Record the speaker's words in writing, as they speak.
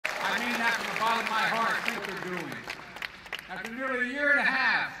After nearly a year and a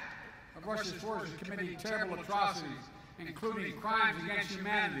half of Russia's forces committing terrible atrocities, including crimes against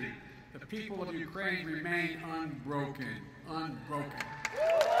humanity, the people of Ukraine remain unbroken. Unbroken.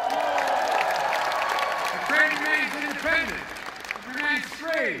 Ukraine remains independent. It remains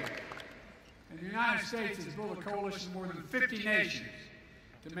free. And the United States has built a coalition of more than 50 nations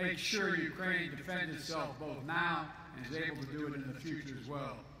to make sure Ukraine defends itself both now and is able to do it in the future as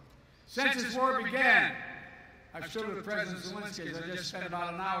well. Since this war began, I've stood with President Zelensky, as I just spent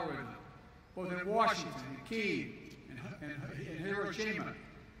about an hour with him, both in Washington, in Kyiv, in Hiroshima,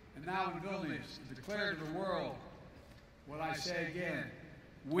 and now in Vilnius, and declared to the world what I say again: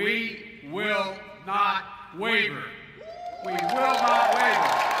 we will not waver. We will not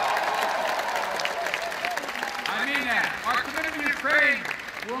waver. I mean that. Our commitment to Ukraine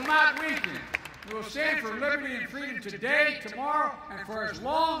will not weaken. We will stand for liberty and freedom today, tomorrow, and for as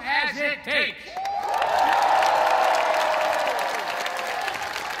long as it takes.